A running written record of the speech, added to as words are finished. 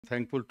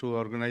Thankful to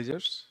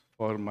organizers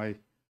for my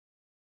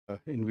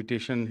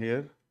invitation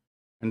here.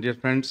 And dear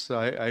friends,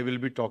 I will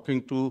be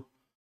talking to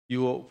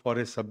you for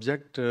a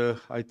subject.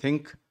 I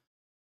think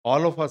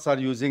all of us are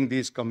using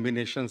these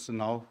combinations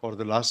now for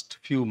the last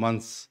few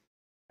months.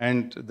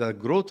 And the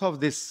growth of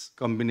this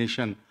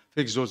combination,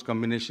 fixed dose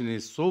combination,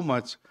 is so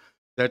much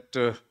that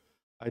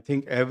I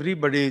think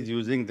everybody is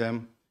using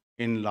them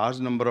in large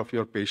number of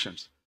your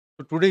patients.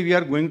 So today we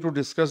are going to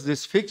discuss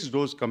this fixed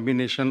dose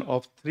combination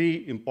of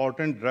three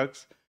important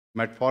drugs: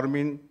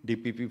 metformin,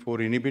 DPP-4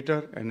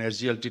 inhibitor, and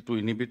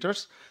SGLT2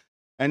 inhibitors.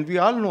 And we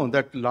all know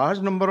that large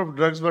number of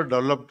drugs were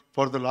developed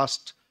for the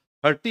last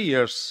 30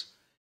 years,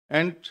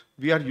 and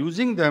we are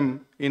using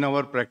them in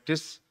our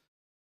practice.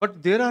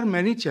 But there are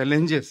many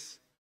challenges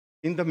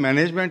in the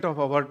management of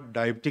our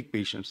diabetic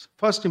patients.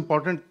 First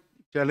important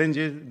challenge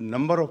is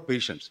number of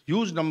patients.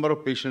 Huge number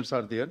of patients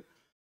are there.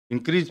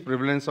 Increased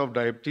prevalence of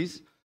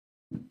diabetes.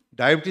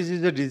 Diabetes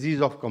is a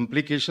disease of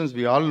complications.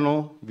 We all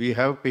know we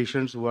have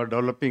patients who are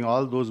developing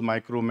all those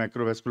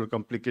macrovascular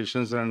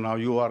complications, and now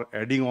you are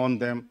adding on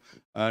them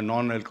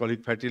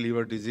non-alcoholic fatty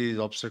liver disease,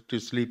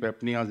 obstructive sleep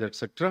apneas,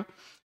 etc.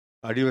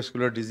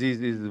 Cardiovascular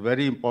disease is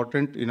very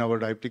important in our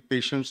diabetic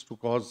patients to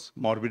cause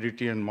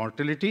morbidity and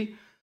mortality.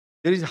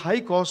 There is high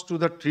cost to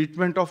the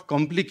treatment of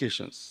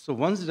complications. So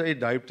once a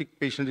diabetic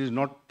patient is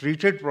not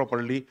treated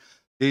properly,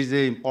 there is an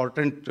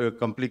important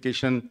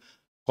complication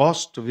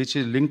cost which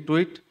is linked to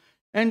it.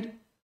 And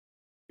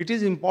it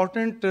is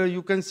important,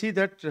 you can see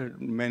that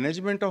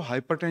management of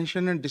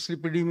hypertension and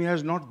dyslipidemia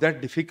is not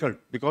that difficult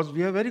because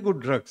we have very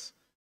good drugs.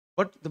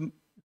 But the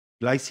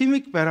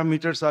glycemic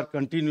parameters are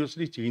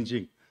continuously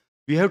changing.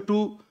 We have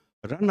to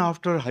run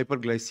after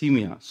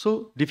hyperglycemia.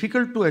 So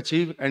difficult to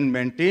achieve and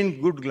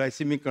maintain good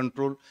glycemic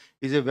control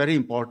is a very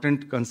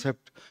important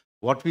concept.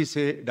 What we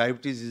say,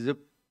 diabetes is a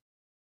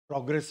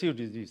progressive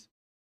disease.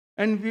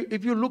 And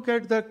if you look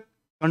at the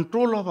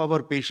control of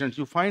our patients,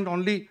 you find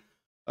only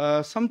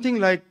something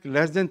like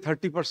less than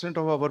 30%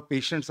 of our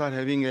patients are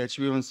having a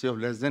HbA1c of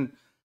less than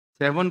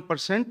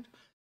 7%.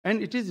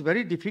 And it is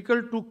very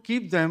difficult to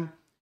keep them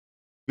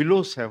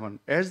below 7.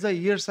 As the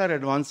years are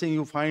advancing,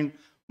 you find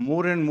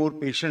more and more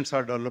patients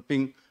are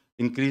developing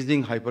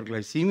increasing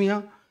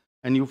hyperglycemia.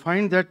 And you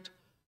find that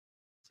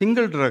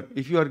single drug,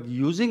 if you are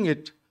using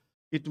it,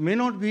 it may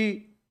not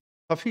be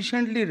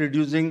sufficiently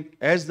reducing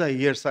as the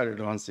years are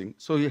advancing.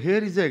 So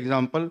here is an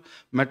example: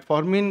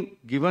 metformin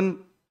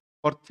given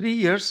for 3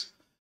 years,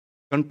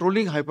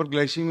 controlling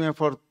hyperglycemia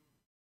for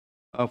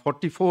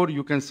 44,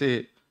 you can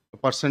say,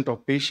 percent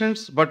of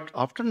patients, but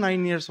after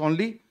 9 years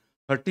only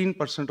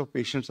 13% of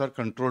patients are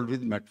controlled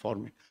with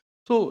metformin.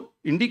 So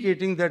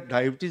indicating that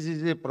diabetes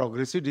is a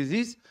progressive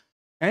disease,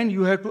 and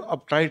you have to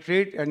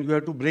uptitrate and you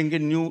have to bring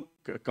in new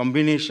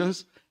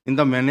combinations in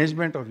the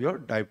management of your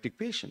diabetic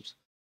patients.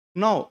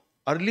 Now,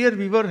 earlier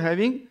we were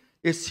having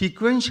a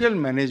sequential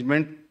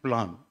management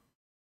plan.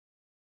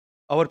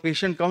 Our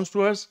patient comes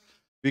to us,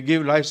 we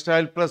give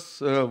lifestyle plus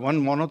one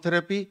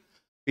monotherapy.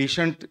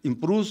 Patient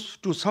improves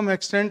to some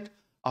extent.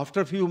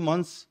 After a few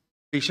months,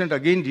 patient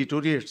again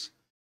deteriorates.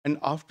 And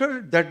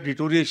after that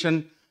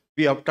deterioration,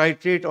 we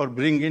uptitrate or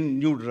bring in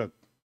new drug.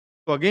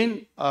 So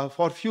again,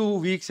 for few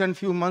weeks and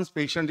few months,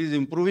 patient is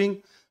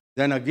improving,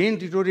 then again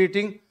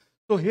deteriorating.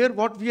 So here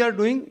what we are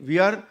doing, we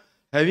are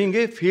having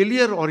a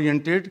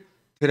failure-oriented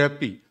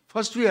therapy.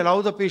 First, we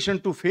allow the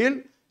patient to fail,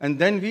 and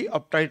then we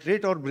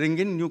uptitrate or bring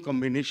in new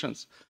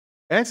combinations.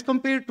 As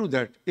compared to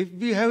that, if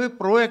we have a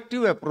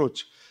proactive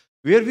approach,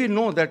 where we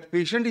know that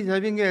patient is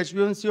having a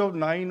HbA1c of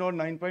 9 or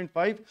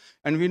 9.5,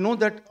 and we know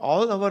that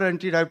all our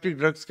anti-diabetic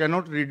drugs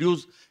cannot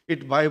reduce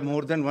it by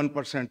more than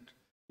 1%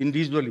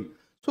 individually.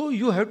 So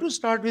you have to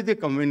start with a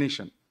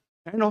combination.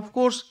 And of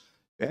course,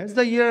 as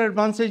the year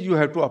advances, you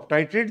have to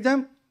uptitrate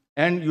them,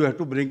 and you have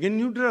to bring in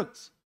new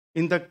drugs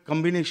in the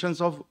combinations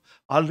of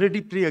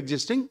already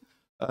pre-existing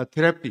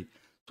therapy.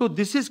 So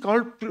this is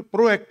called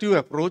proactive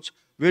approach,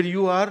 where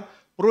you are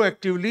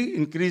proactively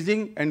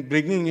increasing and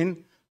bringing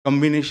in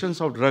combinations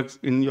of drugs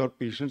in your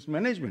patient's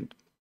management.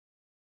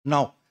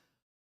 Now,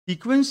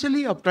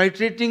 sequentially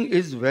uptitrating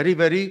is very,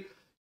 very,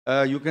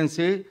 you can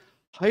say,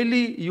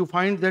 highly, you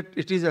find that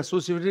it is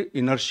associated with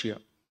inertia.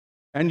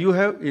 And you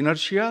have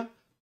inertia,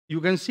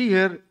 you can see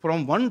here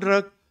from one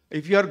drug,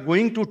 if you are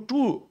going to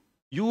 2,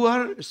 you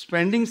are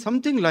spending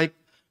something like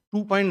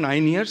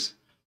 2.9 years.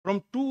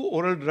 From 2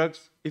 oral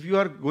drugs, if you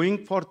are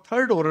going for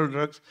third oral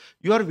drugs,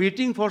 you are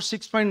waiting for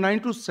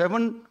 6.9 to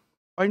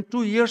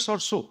 7.2 years or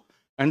so.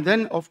 And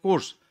then, of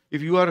course,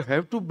 if you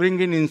have to bring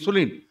in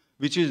insulin,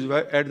 which is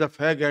at the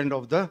fag end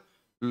of the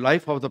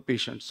life of the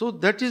patient. So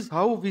that is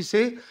how we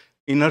say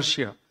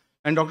inertia.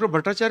 And Dr.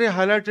 Bhattacharya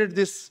highlighted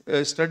this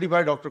study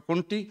by Dr.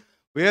 Kunti,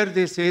 where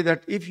they say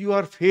that if you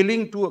are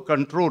failing to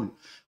control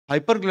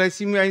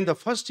hyperglycemia in the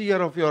first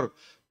year of your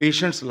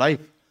patient's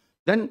life,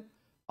 then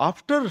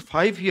after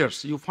 5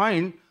 years, you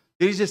find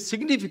there is a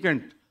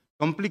significant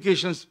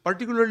complications,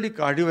 particularly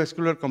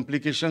cardiovascular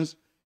complications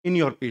in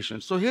your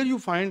patients. So here you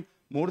find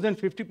more than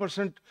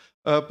 50%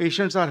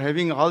 patients are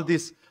having all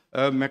these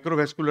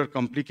macrovascular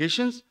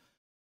complications.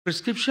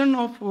 Prescription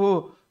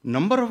of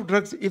number of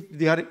drugs, if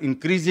they are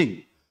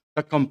increasing,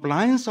 the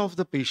compliance of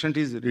the patient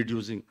is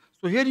reducing.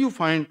 So here you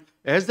find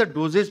as the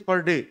doses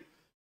per day,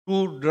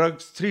 2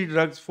 drugs, 3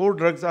 drugs, 4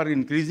 drugs are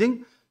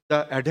increasing,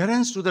 the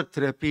adherence to the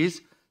therapy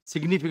is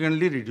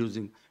significantly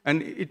reducing.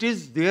 And it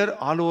is there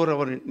all over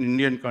our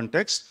Indian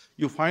context.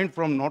 You find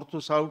from north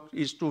to south,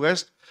 east to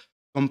west,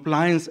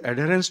 compliance,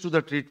 adherence to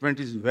the treatment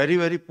is very,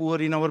 very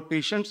poor in our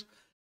patients.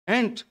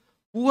 And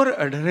poor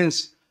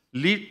adherence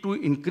lead to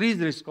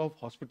increased risk of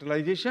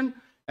hospitalization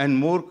and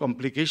more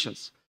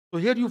complications. So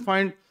here you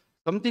find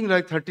something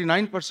like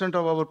 39%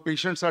 of our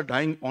patients are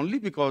dying only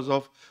because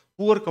of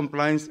poor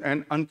compliance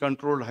and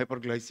uncontrolled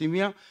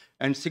hyperglycemia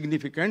and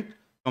significant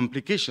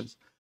complications.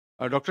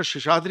 Dr.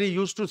 Shishadri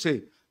used to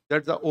say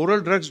that the oral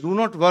drugs do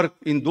not work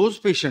in those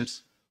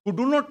patients who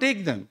do not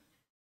take them.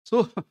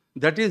 So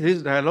that is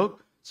his dialogue.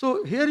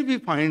 So here we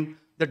find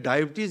that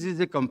diabetes is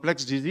a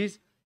complex disease,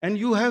 and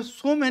you have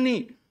so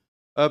many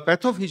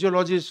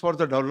pathophysiologies for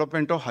the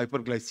development of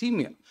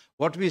hyperglycemia,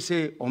 what we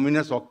say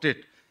ominous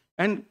octet.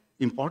 And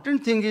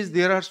important thing is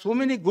there are so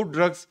many good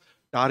drugs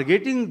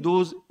targeting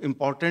those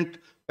important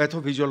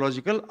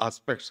pathophysiological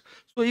aspects.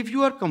 So if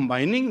you are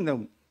combining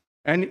them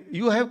and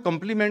you have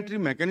complementary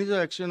mechanism of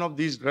action of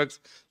these drugs,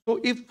 so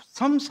if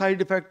some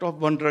side effect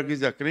of one drug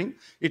is occurring,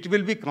 it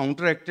will be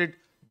counteracted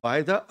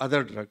by the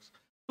other drugs.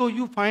 So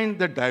you find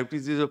that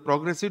diabetes is a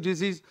progressive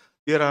disease.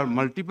 There are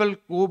multiple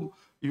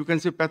you can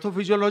say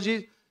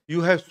pathophysiologies.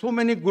 You have so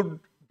many good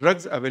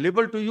drugs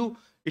available to you.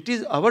 It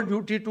is our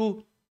duty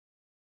to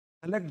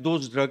select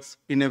those drugs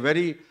in a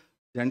very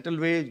gentle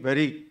way,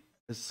 very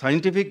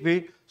scientific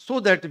way, so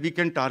that we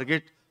can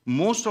target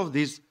most of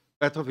these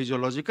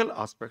pathophysiological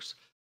aspects.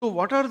 So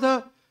what are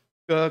the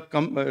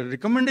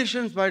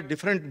recommendations by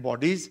different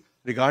bodies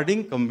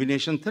regarding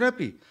combination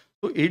therapy?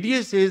 So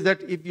ADA says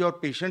that if your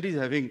patient is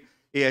having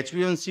a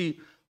HbA1c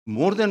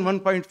more than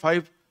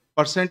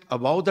 1.5%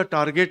 above the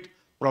target,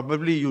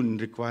 probably you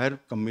require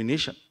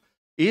combination.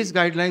 ACE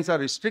guidelines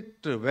are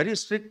strict, very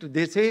strict.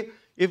 They say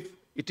if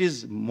it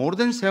is more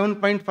than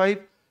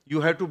 7.5, you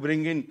have to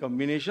bring in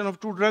combination of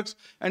 2 drugs.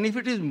 And if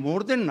it is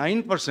more than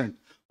 9%,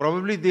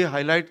 probably they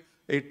highlight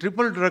a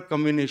triple drug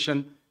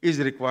combination is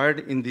required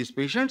in these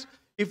patients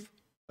if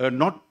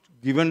not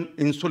given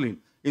insulin.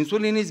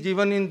 Insulin is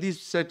given in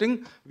this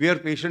setting where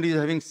patient is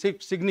having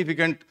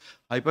significant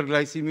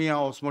hyperglycemia,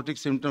 osmotic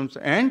symptoms,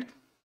 and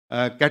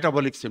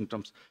catabolic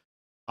symptoms.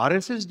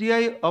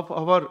 RSSDI of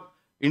our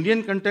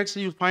Indian context,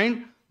 you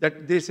find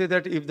that they say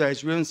that if the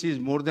HbA1c is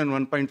more than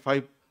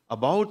 1.5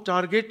 above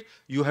target,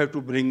 you have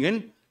to bring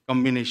in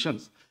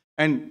combinations.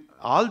 And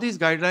all these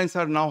guidelines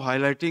are now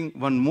highlighting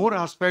one more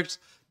aspects,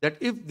 that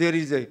if there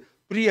is a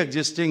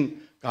pre-existing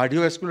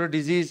cardiovascular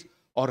disease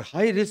or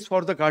high risk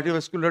for the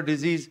cardiovascular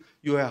disease,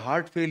 you have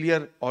heart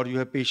failure or you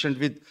have patient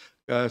with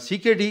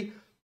CKD,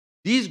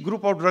 these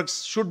group of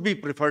drugs should be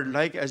preferred,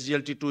 like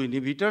SGLT2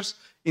 inhibitors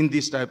in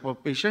this type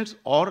of patients,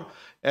 or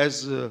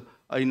as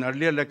in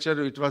earlier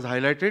lecture it was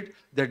highlighted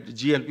that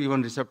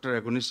GLP-1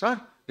 receptor agonists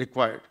are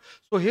required.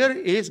 So here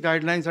ACE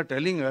guidelines are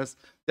telling us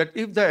that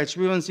if the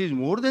HbA1c is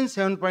more than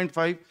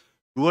 7.5,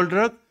 dual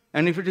drug,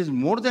 and if it is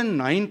more than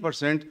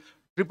 9%,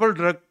 triple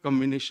drug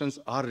combinations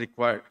are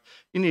required.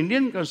 In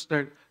Indian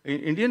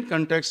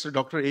context,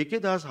 Dr. A.K.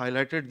 Das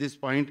highlighted this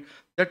point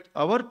that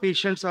our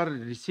patients are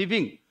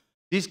receiving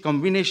this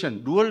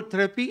combination, dual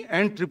therapy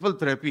and triple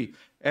therapy,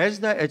 as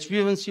the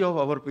HbA1c of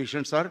our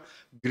patients are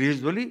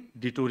gradually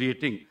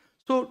deteriorating.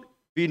 So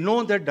we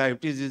know that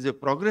diabetes is a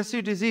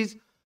progressive disease.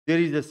 There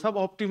is a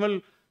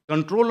suboptimal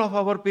control of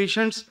our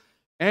patients,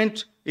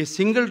 and a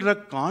single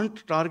drug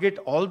can't target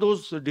all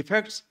those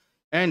defects,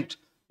 and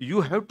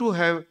you have to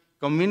have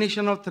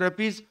combination of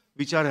therapies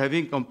which are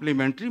having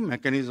complementary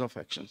mechanism of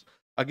actions.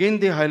 Again,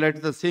 they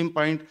highlight the same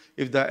point.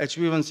 If the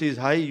HbA1c is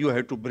high, you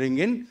have to bring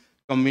in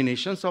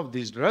combinations of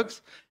these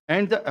drugs.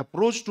 And the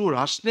approach to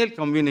rational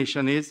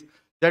combination is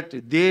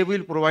that they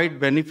will provide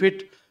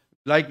benefit,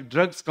 like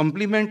drugs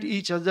complement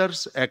each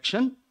other's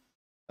action,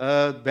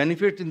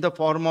 benefit in the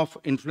form of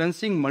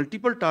influencing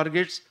multiple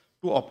targets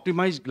to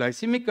optimize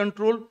glycemic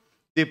control.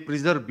 They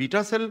preserve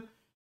beta cell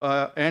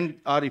and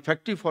are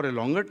effective for a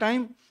longer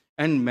time,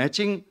 and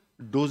matching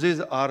doses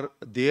are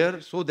there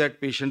so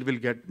that patient will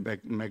get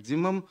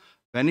maximum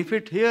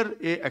benefit. Here,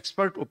 a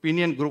expert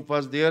opinion group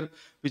was there,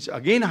 which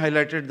again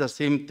highlighted the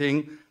same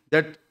thing,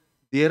 that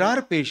there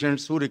are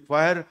patients who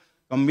require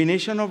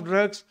combination of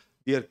drugs.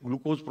 Their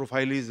glucose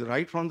profile is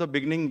right from the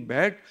beginning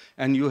bad,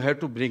 and you have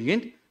to bring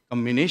in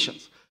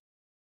combinations.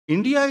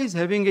 India is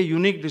having a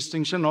unique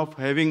distinction of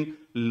having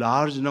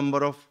large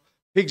number of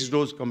fixed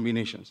dose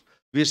combinations.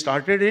 We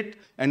started it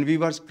and we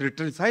were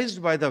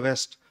criticized by the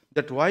West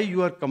that why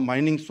you are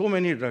combining so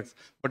many drugs.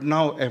 But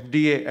now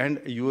FDA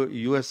and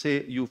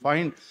USA, you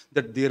find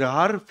that there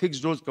are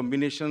fixed dose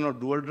combination of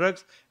dual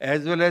drugs,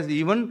 as well as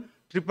even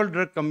triple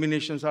drug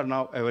combinations are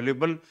now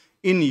available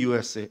in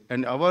USA.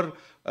 And our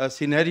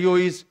scenario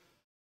is,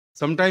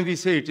 sometimes we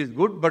say it is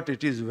good, but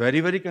it is very,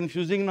 very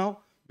confusing now,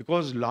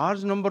 because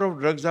large number of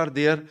drugs are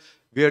there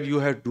where you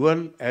have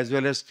dual as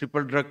well as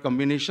triple drug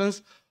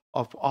combinations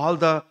of all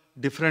the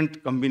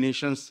different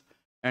combinations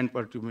and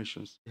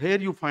perturbations. Here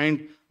you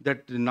find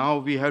that now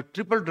we have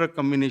triple drug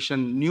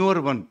combination,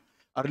 newer one.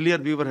 Earlier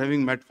we were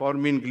having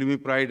metformin,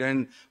 glimepiride,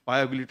 and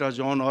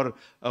pioglitazone or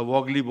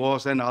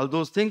voglibos and all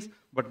those things.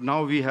 But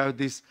now we have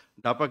this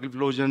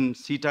dapagliflozin,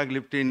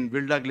 sitagliptin,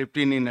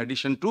 vildagliptin in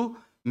addition to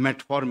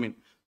metformin.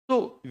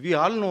 So we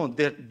all know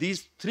that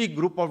these three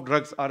group of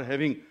drugs are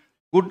having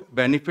good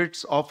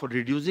benefits of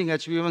reducing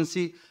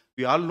HbA1c.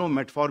 We all know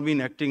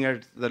metformin acting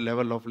at the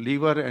level of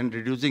liver and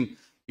reducing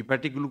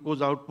hepatic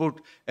glucose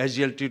output.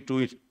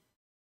 SGLT2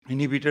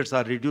 inhibitors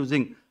are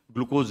reducing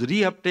glucose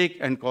reuptake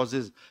and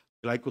causes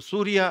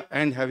glycosuria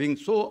and having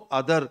so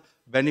other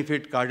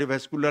benefit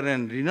cardiovascular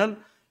and renal.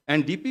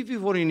 And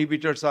DPP4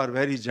 inhibitors are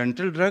very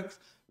gentle drugs,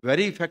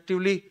 very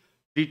effectively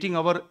treating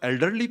our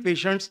elderly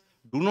patients,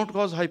 do not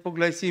cause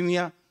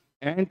hypoglycemia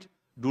and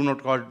do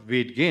not cause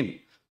weight gain.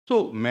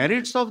 So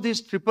merits of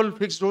this triple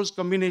fixed dose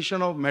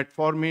combination of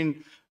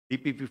metformin,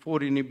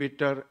 DPP4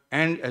 inhibitor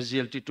and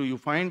SGLT2, you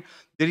find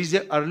there is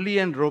an early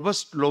and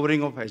robust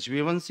lowering of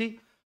HbA1c,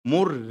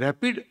 more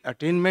rapid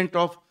attainment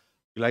of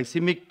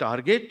glycemic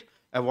target,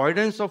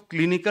 avoidance of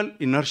clinical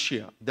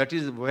inertia, that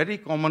is very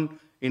common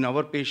in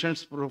our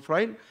patient's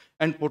profile,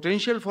 and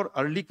potential for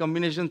early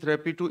combination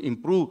therapy to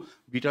improve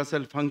beta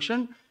cell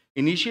function,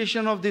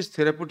 initiation of this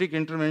therapeutic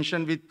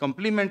intervention with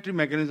complementary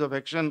mechanism of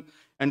action,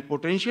 and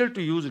potential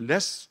to use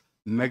less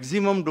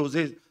maximum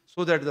dosage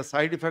so that the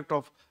side effect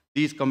of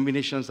these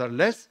combinations are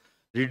less,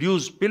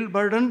 reduced pill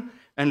burden,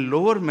 and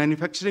lower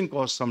manufacturing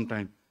cost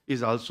sometimes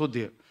is also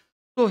there.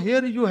 So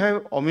here you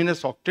have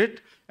ominous octet,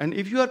 and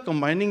if you are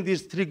combining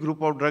these three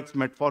group of drugs,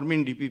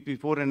 metformin,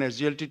 DPP4 and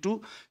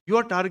SGLT2, you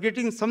are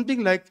targeting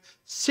something like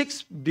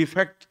 6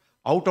 defects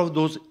out of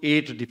those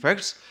 8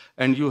 defects,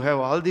 and you have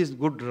all these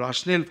good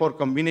rationale for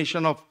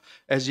combination of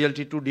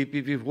SGLT2,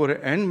 DPP4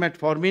 and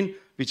metformin,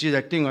 which is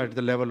acting at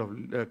the level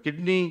of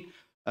kidney,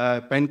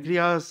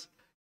 pancreas,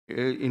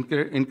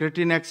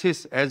 incretin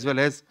axis, as well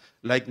as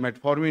like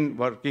metformin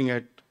working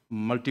at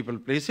multiple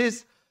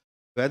places.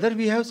 Whether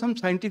we have some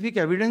scientific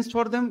evidence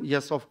for them?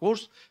 Yes, of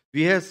course.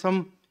 We have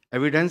some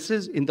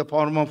evidences in the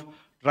form of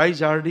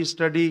TRIJARDI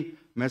study,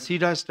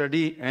 MESIDA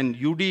study, and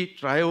UD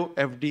TRIO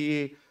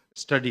FDA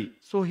study.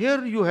 So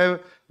here you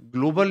have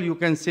global, you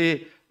can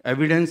say,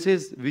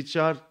 evidences which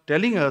are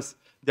telling us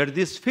that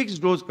this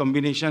fixed dose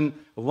combination,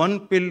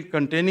 one pill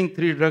containing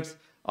 3 drugs,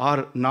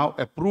 are now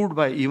approved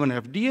by even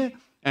FDA,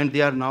 and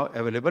they are now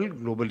available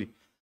globally.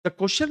 The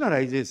question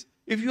arises,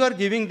 if you are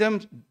giving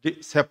them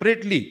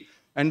separately,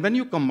 and when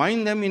you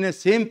combine them in a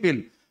same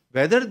pill,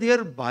 whether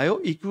their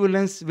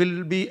bioequivalence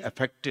will be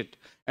affected.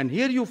 And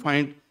here you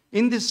find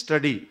in this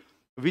study,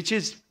 which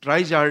is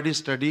TRIJARDI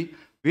study,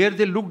 where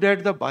they looked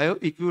at the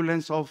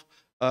bioequivalence of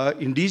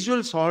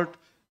individual salt,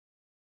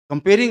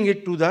 comparing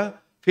it to the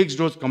fixed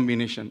dose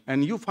combination.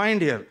 And you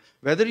find here,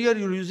 whether you are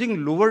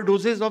using lower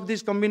doses of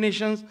these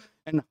combinations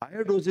and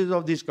higher doses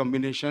of this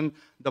combination,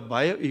 the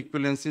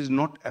bioequivalence is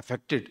not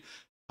affected,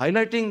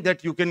 highlighting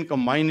that you can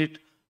combine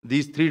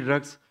these 3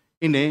 drugs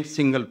in a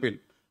single pill.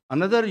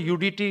 Another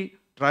UDT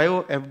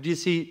TRIO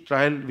FDC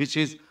trial, which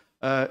is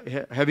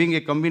having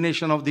a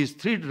combination of these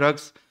 3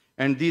 drugs,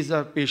 and these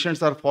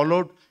patients are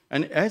followed,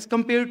 and as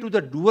compared to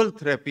the dual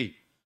therapy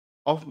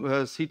of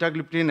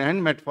sitagliptin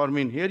and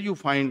metformin, here you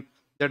find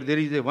that there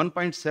is a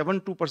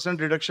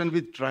 1.72% reduction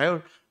with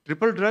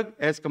triple drug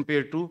as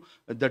compared to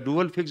the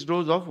dual fixed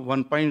dose of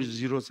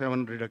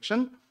 1.07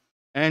 reduction.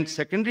 And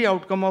secondary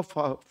outcome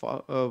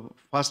of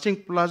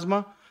fasting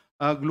plasma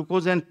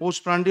glucose and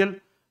postprandial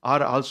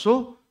are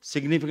also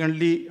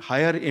significantly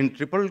higher in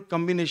triple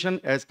combination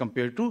as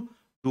compared to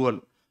dual.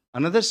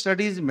 Another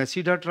study is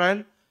MESIDA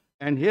trial,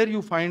 and here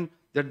you find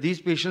that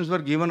these patients were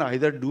given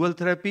either dual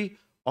therapy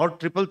or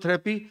triple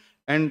therapy,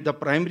 and the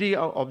primary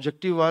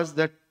objective was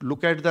that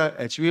look at the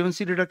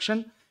HbA1c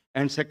reduction,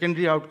 and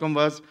secondary outcome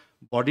was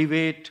body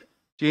weight,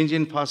 change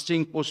in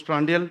fasting,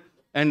 postprandial,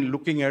 and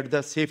looking at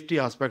the safety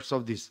aspects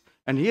of this.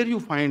 And here you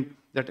find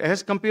that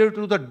as compared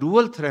to the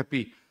dual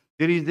therapy,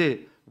 there is a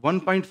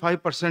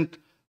 1.5%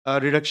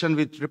 reduction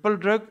with triple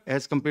drug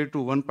as compared to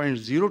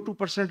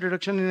 1.02%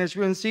 reduction in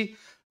HbA1c.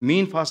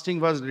 Mean fasting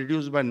was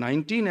reduced by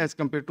 19 as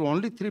compared to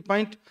only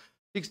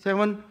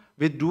 3.67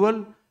 with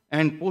dual,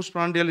 and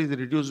postprandial is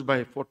reduced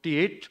by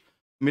 48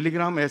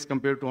 milligram as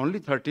compared to only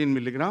 13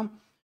 milligram,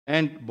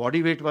 and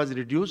body weight was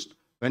reduced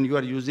when you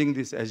are using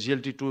these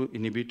SGLT2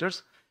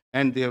 inhibitors,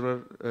 and there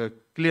were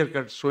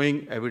clear-cut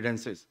showing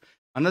evidences.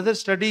 Another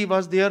study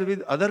was there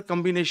with other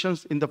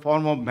combinations in the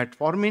form of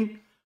metformin,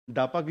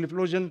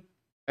 dapagliflozin,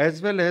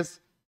 as well as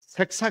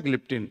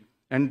sexagliptin,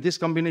 and this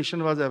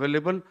combination was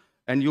available,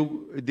 and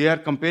they are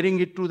comparing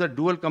it to the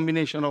dual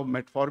combination of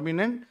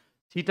metformin and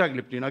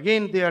sitagliptin.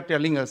 Again, they are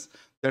telling us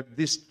that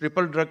this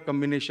triple drug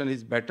combination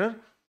is better.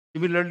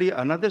 Similarly,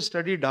 another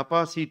study,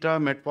 DAPA, Sita,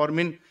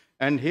 metformin,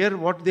 and here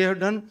what they have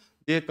done,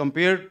 they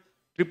compared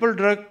triple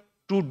drug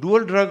to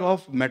dual drug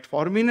of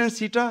metformin and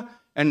Sita,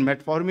 and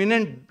metformin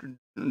and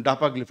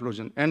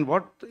dapagliflozin. And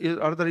what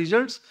are the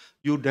results?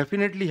 You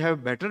definitely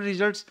have better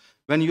results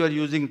when you are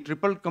using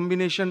triple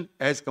combination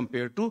as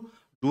compared to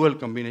dual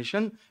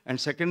combination. And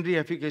secondary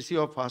efficacy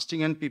of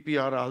fasting and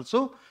PP are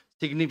also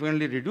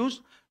significantly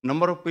reduced.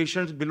 Number of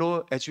patients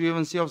below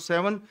HbA1c of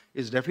 7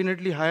 is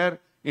definitely higher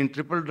in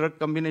triple drug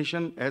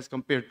combination as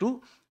compared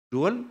to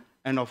dual.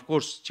 And of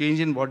course, change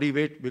in body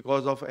weight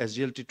because of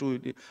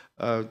SGLT2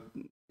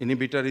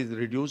 inhibitor is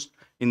reduced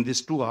in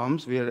these two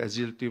arms where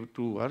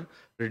SGLT2 are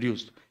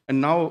reduced. And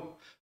now,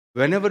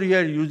 whenever you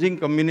are using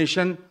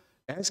combination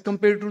as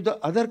compared to the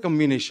other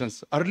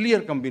combinations, earlier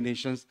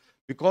combinations,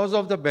 because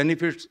of the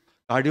benefits,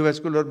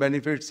 cardiovascular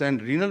benefits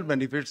and renal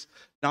benefits,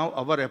 now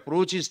our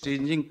approach is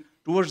changing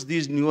towards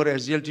these newer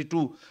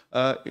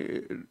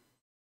SGLT2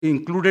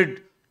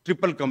 included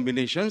triple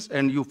combinations,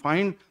 and you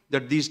find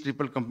that these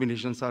triple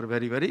combinations are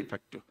very, very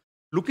effective.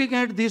 Looking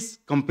at this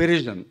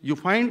comparison, you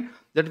find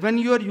that when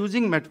you are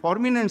using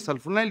metformin and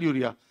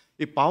sulfonylurea,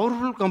 a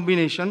powerful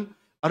combination,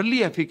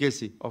 early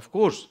efficacy, of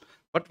course,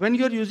 but when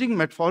you are using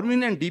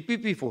metformin and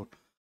DPP4,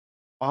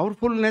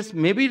 powerfulness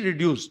may be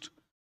reduced,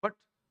 but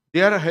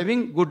they are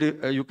having good,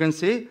 you can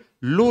say,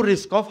 low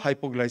risk of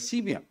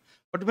hypoglycemia.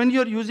 But when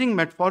you are using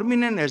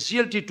metformin and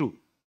SGLT2,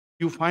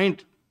 you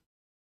find,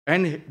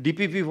 and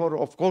DPP4,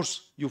 of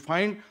course, you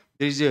find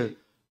there is a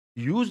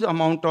huge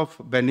amount of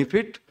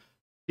benefit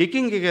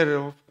taking care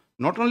of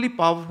not only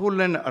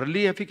powerful and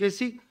early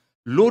efficacy,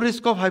 low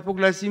risk of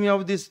hypoglycemia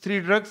of these three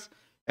drugs,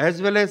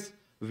 as well as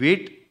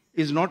weight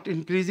is not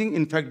increasing,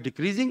 in fact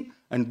decreasing,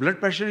 and blood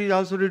pressure is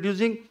also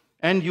reducing,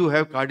 and you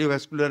have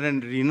cardiovascular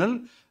and renal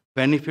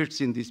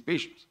benefits in these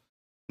patients.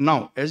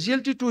 Now,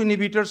 SGLT2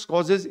 inhibitors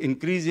causes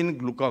increase in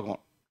glucagon.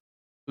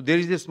 So there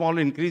is a small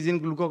increase in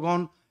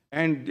glucagon,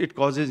 and it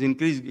causes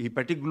increased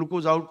hepatic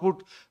glucose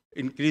output,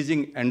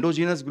 increasing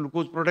endogenous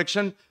glucose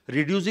production,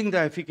 reducing the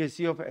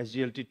efficacy of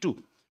SGLT2.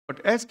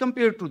 But as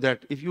compared to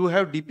that, if you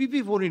have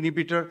DPP4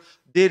 inhibitor,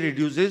 they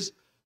reduces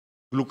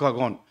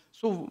glucagon.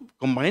 So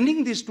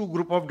combining these two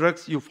group of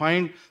drugs, you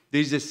find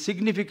there is a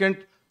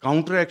significant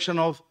counteraction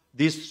of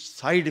these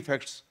side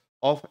effects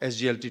of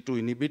SGLT2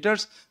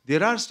 inhibitors.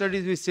 There are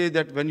studies which say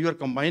that when you are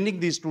combining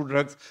these two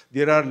drugs,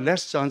 there are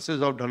less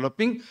chances of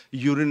developing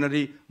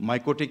urinary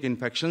mycotic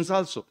infections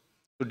also.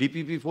 So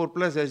DPP4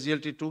 plus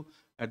SGLT2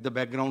 at the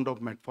background of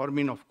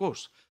metformin, of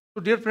course.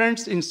 So dear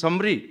friends, in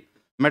summary,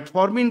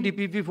 metformin,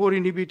 DPP4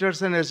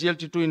 inhibitors and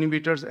SGLT2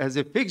 inhibitors as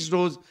a fixed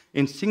dose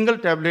in single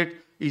tablet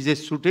is a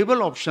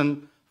suitable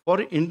option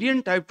for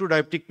Indian type 2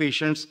 diabetic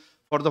patients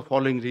for the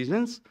following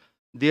reasons.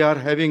 They are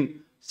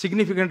having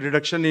significant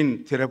reduction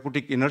in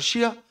therapeutic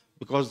inertia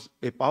because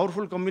a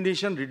powerful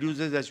combination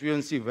reduces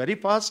HbA1c very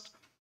fast.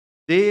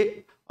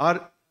 They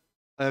are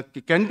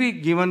can be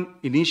given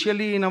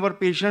initially in our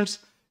patients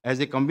as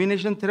a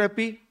combination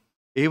therapy.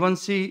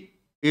 A1C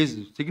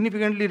is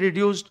significantly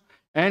reduced,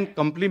 and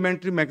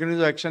complementary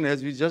mechanism of action,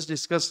 as we just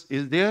discussed,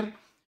 is there.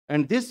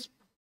 And this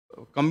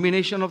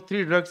combination of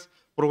three drugs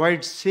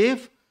provides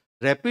safe,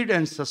 rapid,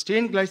 and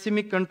sustained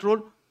glycemic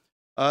control.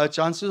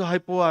 Chances of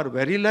hypo are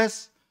very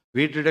less.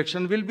 Weight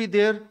reduction will be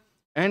there,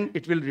 and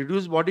it will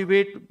reduce body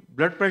weight,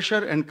 blood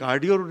pressure, and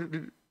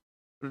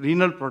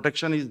cardio-renal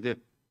protection is there.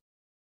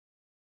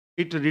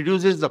 It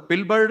reduces the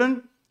pill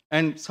burden,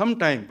 and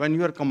sometimes when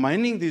you are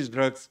combining these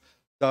drugs,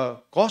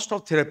 the cost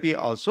of therapy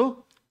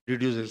also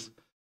reduces.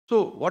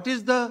 So what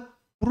is the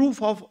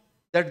proof of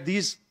that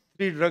these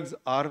three drugs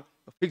are,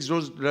 fixed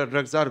dose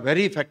drugs are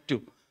very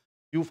effective?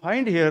 You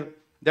find here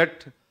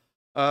that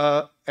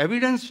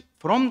evidence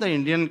from the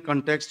Indian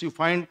context, you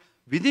find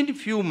within a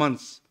few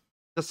months,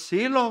 the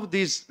sale of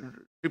this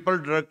triple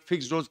drug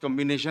fixed dose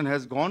combination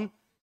has gone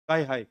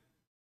sky high.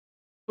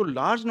 So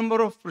large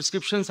number of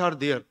prescriptions are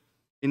there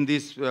in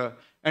this,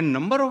 and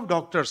number of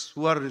doctors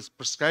who are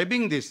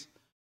prescribing this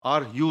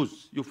are huge.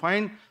 You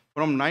find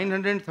from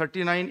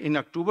 939 in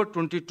October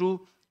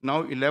 22,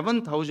 now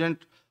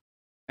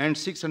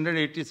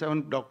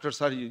 11,687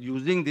 doctors are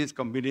using this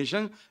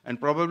combination, and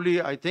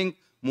probably I think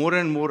more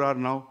and more are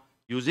now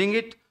using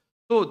it.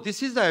 So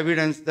this is the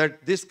evidence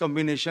that this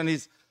combination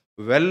is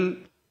well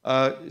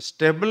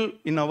stable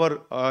in our,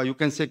 you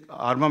can say,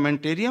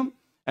 armamentarium,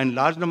 and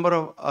large number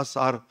of us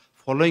are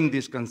following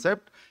this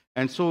concept.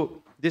 And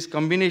so this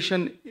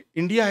combination,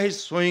 India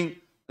is showing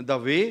the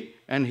way,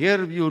 and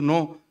here you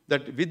know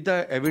that with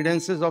the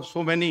evidences of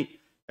so many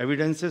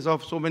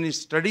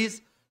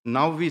studies,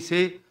 now we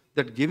say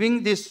that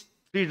giving this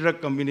three drug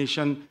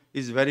combination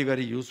is very,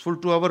 very useful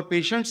to our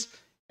patients,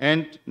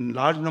 and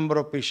large number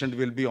of patients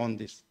will be on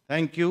this.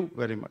 Thank you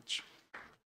very much.